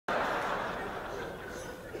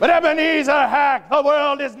But Ebenezer Hack, the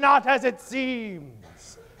world is not as it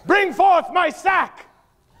seems. Bring forth my sack.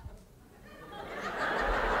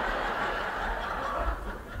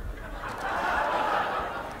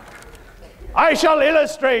 I shall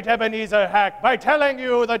illustrate Ebenezer Hack by telling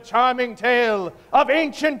you the charming tale of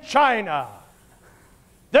ancient China.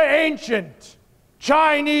 The ancient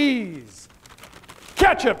Chinese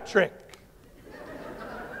ketchup trick.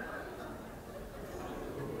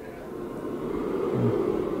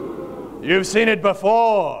 You've seen it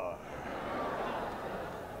before.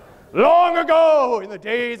 Long ago, in the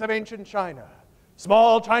days of ancient China,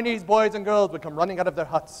 small Chinese boys and girls would come running out of their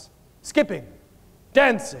huts, skipping,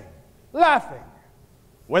 dancing, laughing,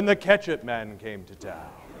 when the ketchup man came to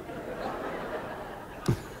town.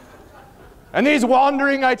 And these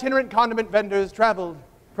wandering itinerant condiment vendors traveled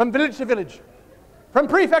from village to village, from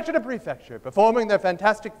prefecture to prefecture, performing their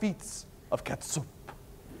fantastic feats of ketchup.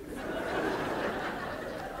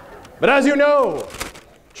 But as you know,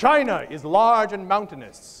 China is large and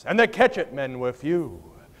mountainous, and the ketchup men were few.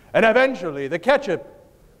 And eventually, the ketchup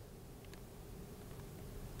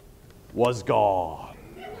was gone.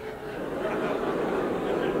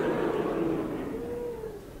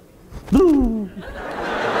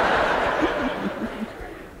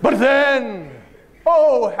 But then,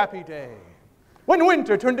 oh, happy day, when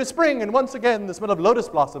winter turned to spring and once again the smell of lotus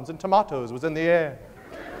blossoms and tomatoes was in the air.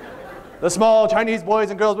 The small Chinese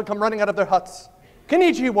boys and girls would come running out of their huts.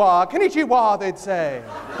 Konnichiwa, konnichiwa, they'd say.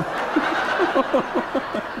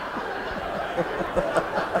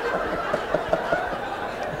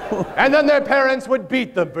 And then their parents would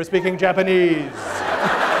beat them for speaking Japanese.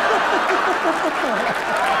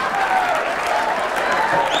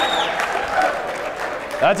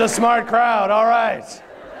 That's a smart crowd, all right.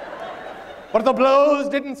 But the blows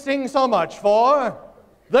didn't sting so much, for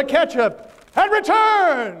the ketchup had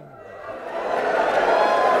returned.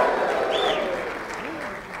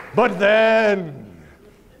 But then,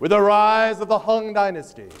 with the rise of the Hung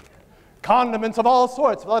Dynasty, condiments of all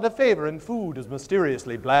sorts fell out of favor and food was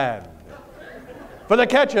mysteriously bland. For the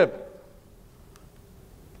ketchup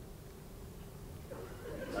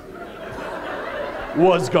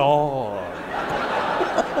was gone.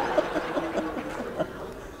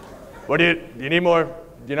 What do you need more? Do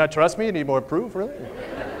you not trust me? You need more proof, really?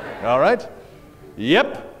 All right.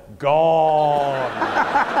 Yep, gone.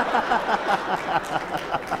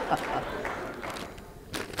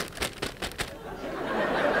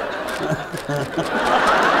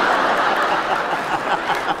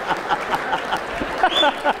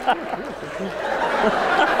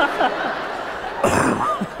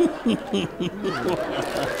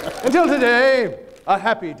 Until today, a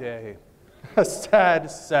happy day. A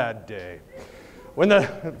sad, sad day, when the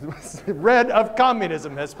red of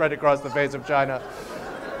communism has spread across the face of China,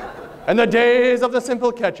 and the days of the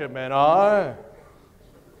simple ketchup men are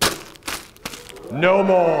no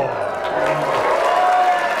more.